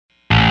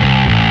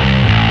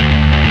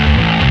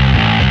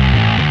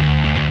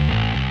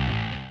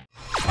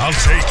I'll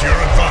take your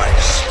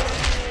advice.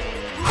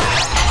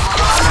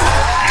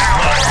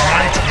 My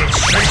might will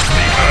shake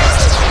the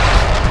earth.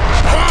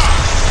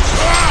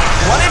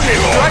 One of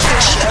your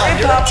structures is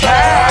under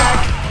attack.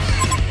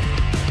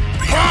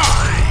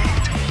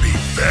 Be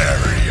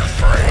very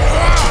afraid.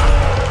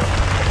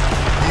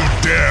 Who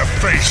dare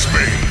face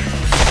me?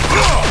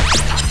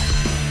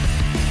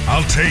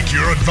 I'll take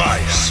your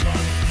advice.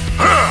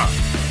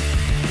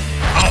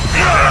 I'll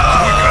be there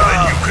quicker than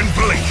you can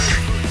blink.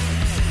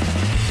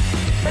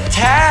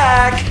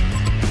 Attack!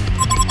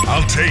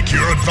 I'll take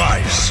your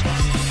advice.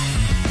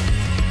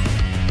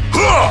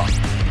 Won't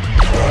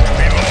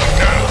be long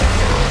now.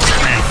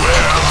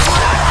 Beware.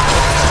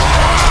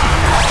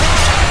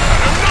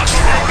 And enough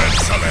of your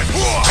insolence.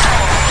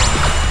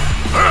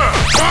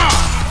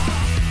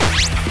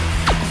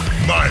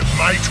 My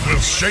might will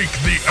shake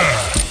the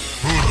earth.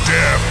 Who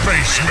dare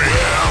face me?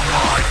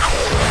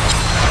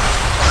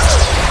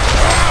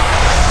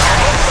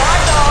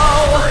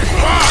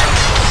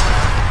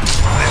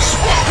 This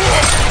won't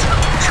work.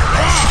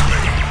 Trust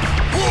me.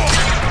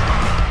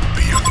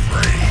 Be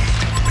afraid.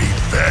 Be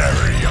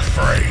very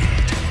afraid.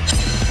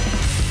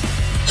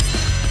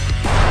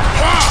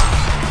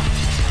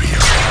 Be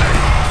afraid.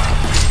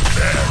 Be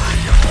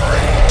very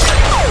afraid.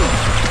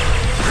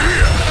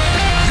 Fear?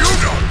 You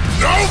don't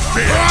know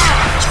fear.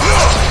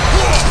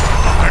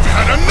 I've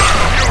had enough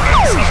of your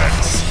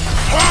insolence.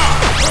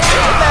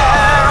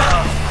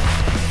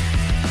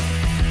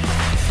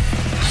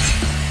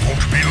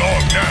 Won't be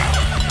long now.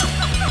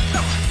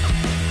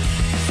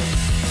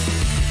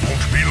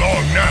 Won't be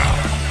long now.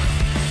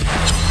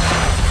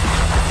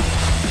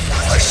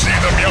 I see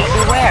them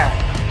yonder. Beware.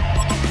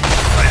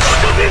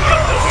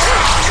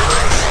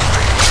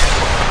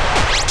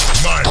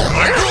 My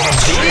might will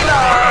shake the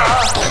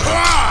earth.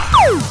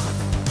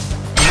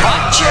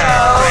 Macho!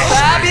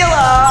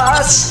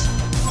 Fabulous!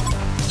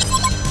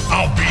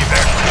 I'll be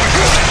there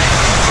quicker.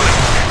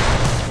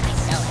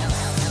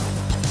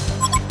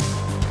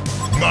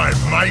 My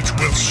might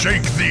will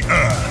shake the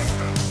earth.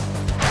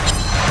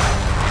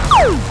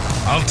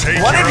 I'll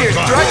take One your of your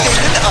advice. structures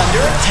is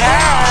under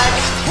attack.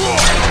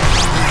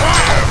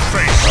 Dare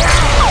face me.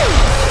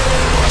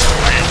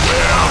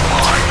 Beware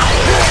my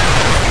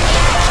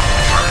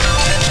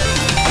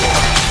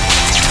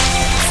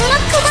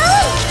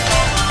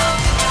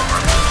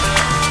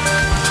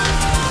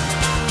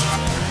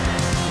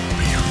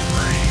Be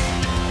afraid.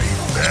 Be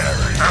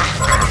very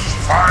afraid.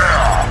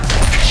 Fire!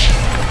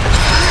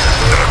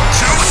 The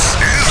juice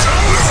is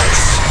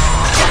loose.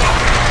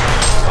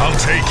 I'll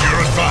take your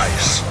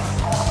advice.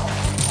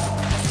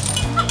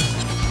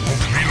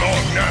 Won't be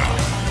long now.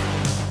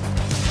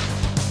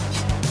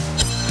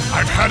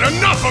 I've had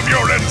enough of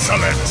your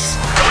insolence.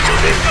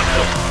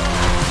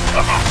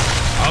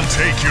 I'll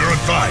take your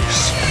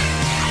advice.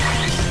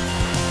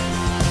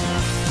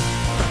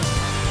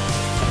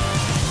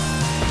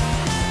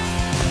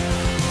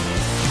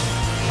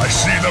 I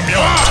see them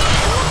yonder.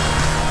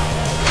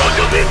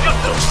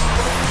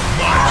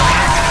 My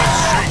might will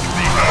shake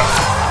the earth.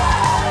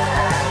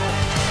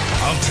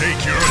 I'll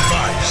take your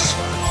advice.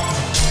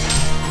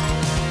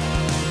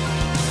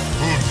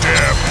 Who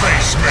dare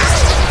face me?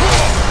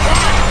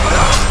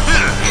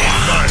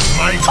 My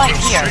might will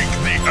shake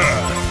the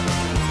earth.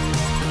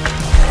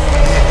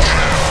 Who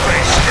dare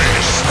face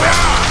me?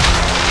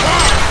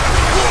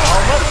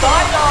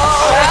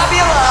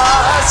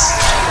 Fabulous!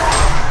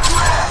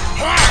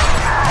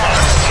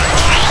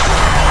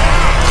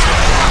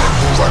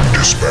 And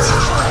despair.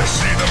 I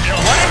see them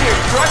yonder. One of your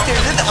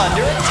structures is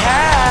under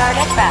attack.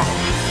 Get back.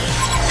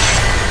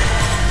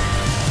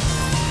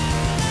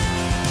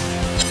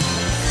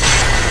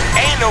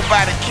 Ain't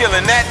nobody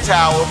killing that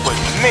tower but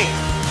me.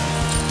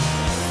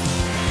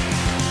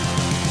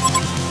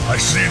 I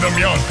see them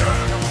yonder.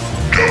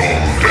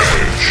 Don't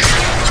damage.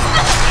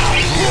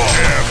 Who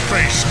dare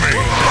face me?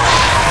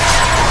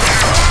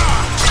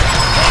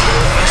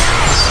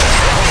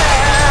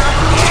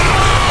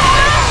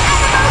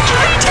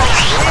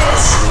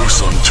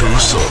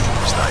 Twosome.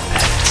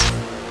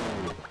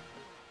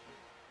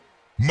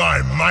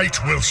 My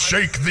might will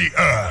shake the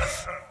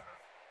earth.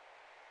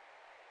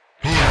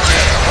 Who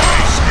dare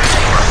face me?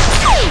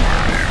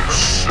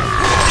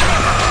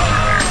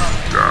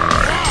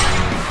 Die.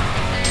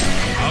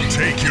 I'll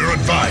take your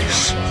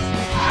advice.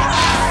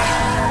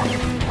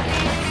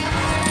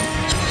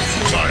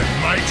 My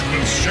might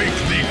will shake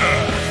the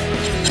earth.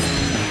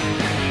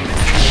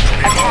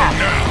 Be long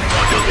now.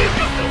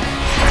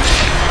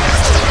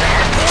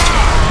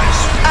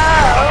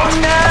 Oh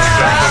no!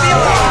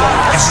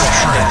 It's a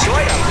trick.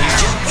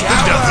 The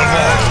death of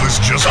all is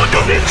just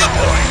bonus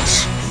points.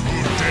 Who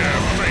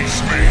dare face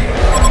me?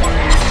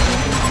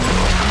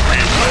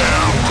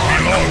 Beware,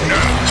 belong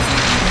now.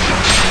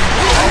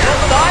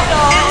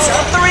 It's a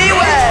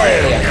three-way!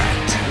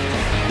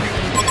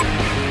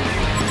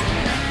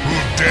 Who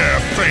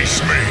dare face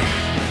me?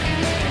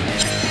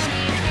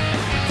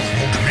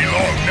 Won't be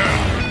long now.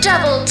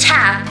 Double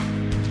tap.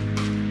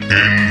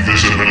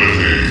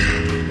 Invisibility.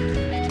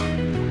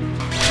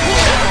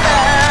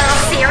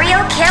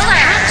 Serial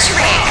killer.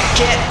 Trick.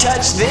 Can't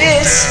touch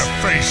this! Dare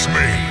face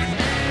me.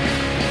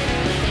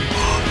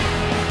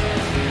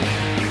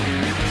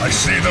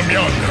 see them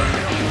yonder.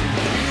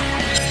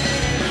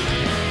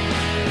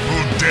 Who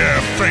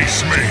dare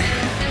face me?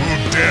 Who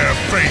dare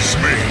face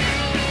me?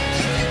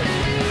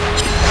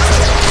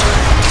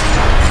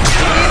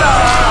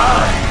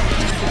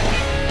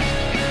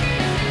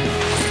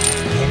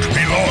 Won't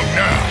be long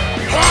now.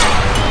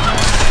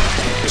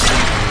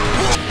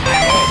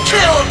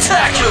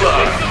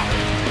 Kill-tacular!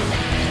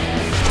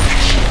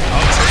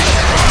 I'll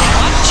take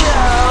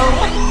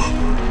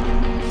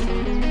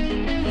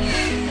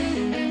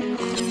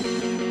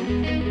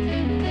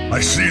I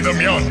see them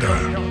yonder.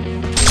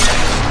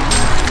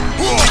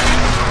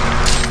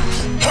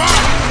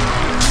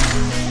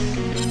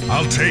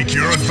 I'll take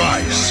your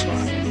advice.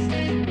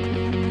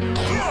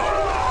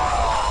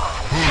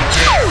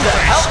 The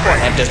Hellborn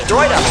have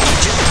destroyed a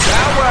Legion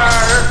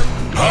tower!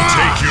 I'll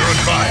take your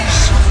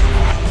advice.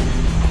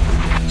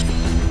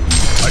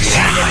 I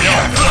see them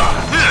yonder.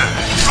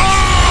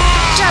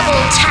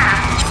 Double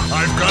tap.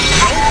 I've got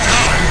no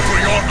time for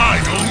your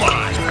idle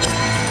mind.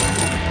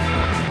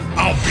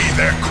 I'll be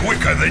there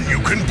quicker than you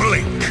can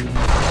blink.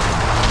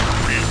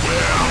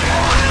 Beware.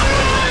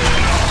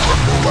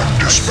 Tremble and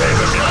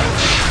despair.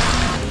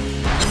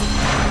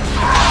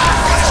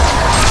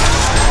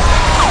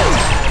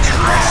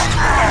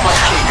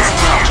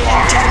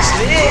 Can't touch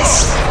this!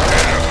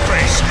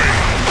 Face me.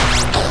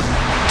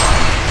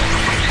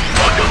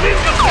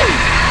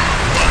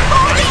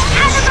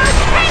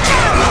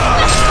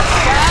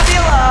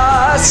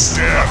 Fabulous!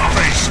 Dare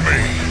face me.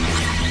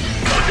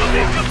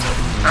 Endless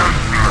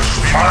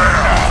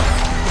fire.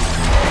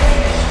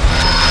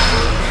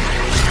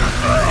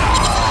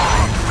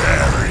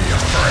 Very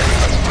afraid.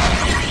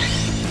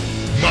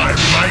 My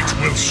might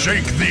will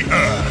shake the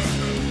earth.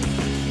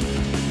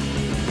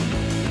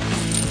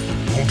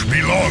 Won't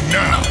be long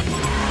now.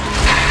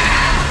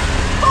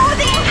 For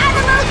the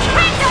animal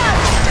kingdom!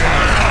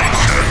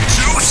 The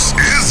juice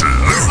is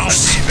loose. I'll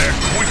be there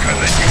quicker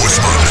than you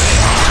can.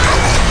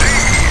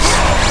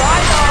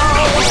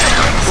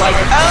 Like,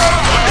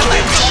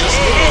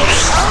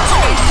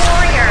 Ultimate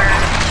warrior!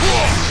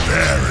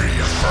 Very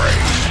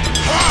afraid.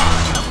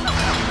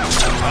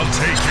 I'll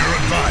take your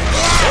advice.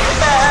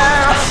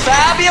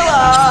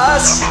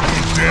 fabulous!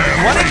 Dare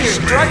One of your face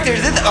me. structures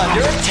is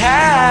under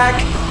attack!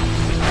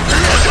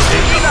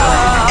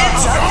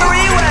 It's a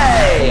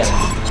three-way!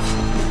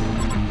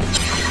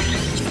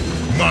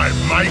 My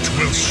might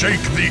will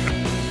shake the...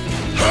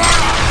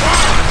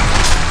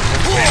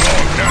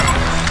 Belong now.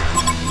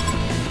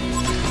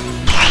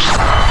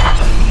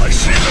 I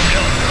see them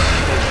yonder.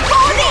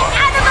 For the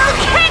animal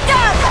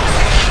kingdom!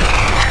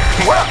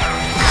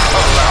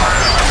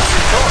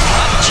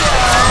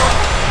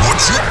 What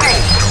you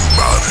gonna do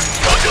about it?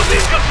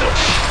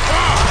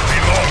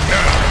 Belong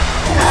now.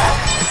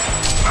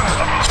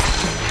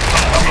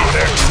 I'll be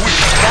there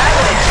quicker.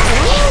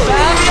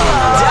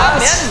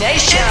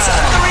 Domination! It's a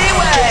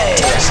three-way!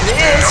 Touch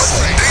this!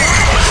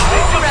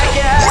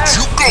 What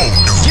you gonna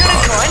do?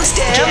 Unicorn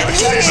stamp!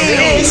 Touch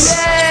this!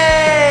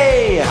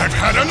 Yay! I've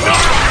had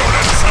enough of your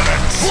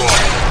insolence!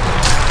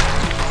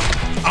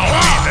 I'll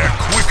be there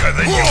quicker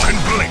than you can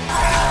blink!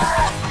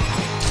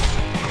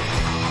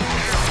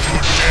 You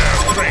dare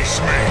face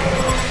me!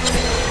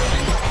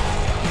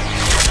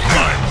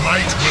 My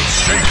might will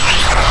shake you!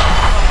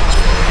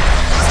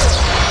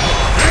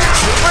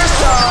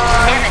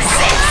 Superstar!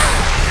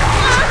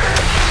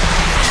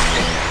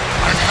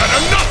 I've had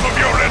enough of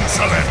your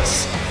insolence!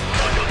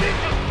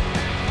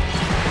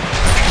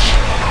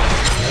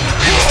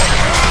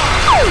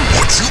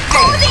 What you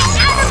gonna do?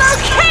 Animal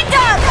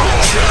kingdom!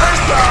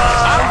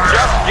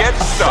 Just get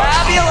started.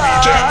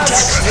 Fabulous! Touch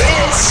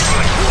this!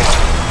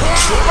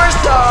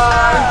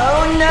 Superstar!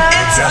 Oh no!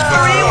 It's a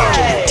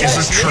three-way! Is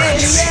a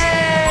tragedy.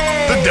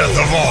 The death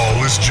of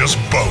all is just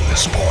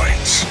bonus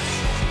points.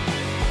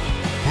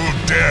 Who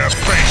dare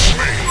face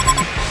me?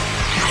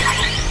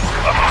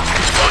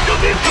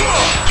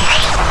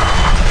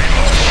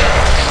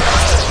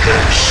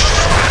 Haste.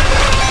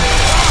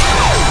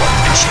 No one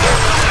despair.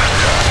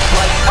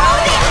 For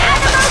the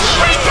animal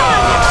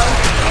kingdom!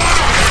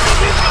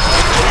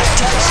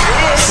 Touch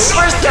this!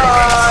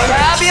 Superstar!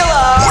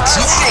 Fabulous! What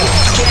you gonna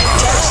do? Can't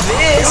touch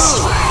this!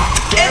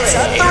 It's a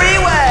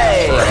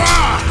three-way!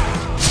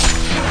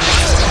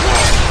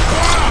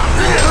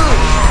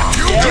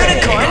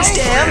 Unicorn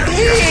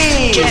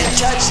stampede! Can't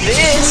touch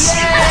this!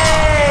 Yay!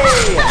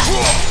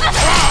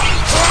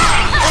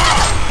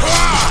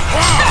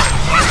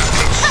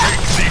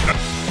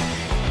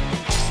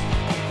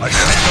 I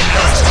see them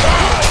yonder.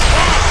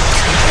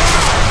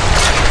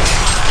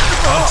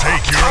 I'll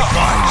take your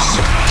advice.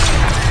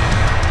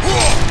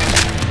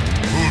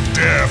 Who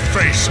dare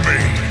face me?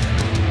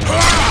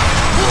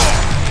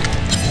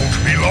 Won't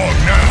be long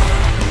now.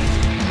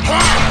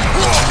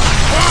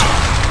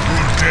 Who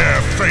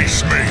dare face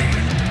me?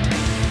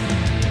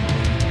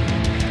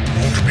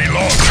 Won't be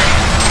long now.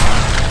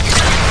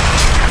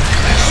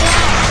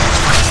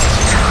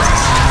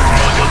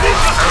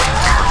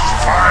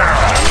 Fire!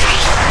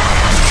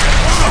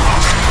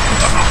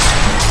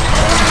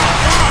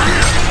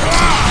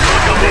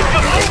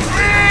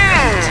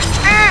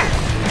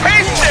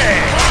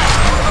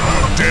 Who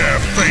dare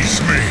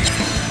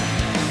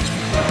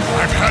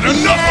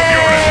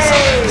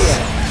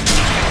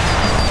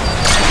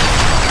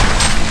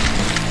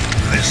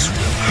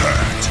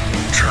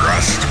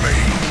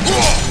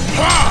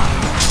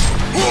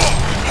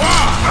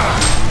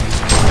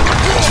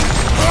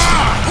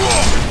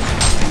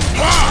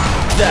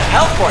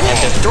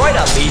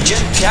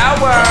Legion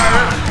Tower!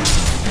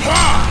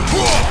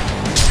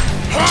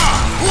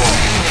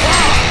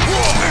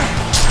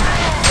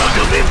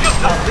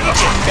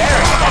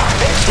 Legendary.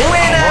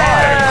 Winner!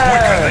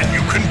 Quicker than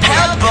you can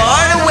blink.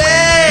 HoN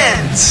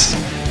wins!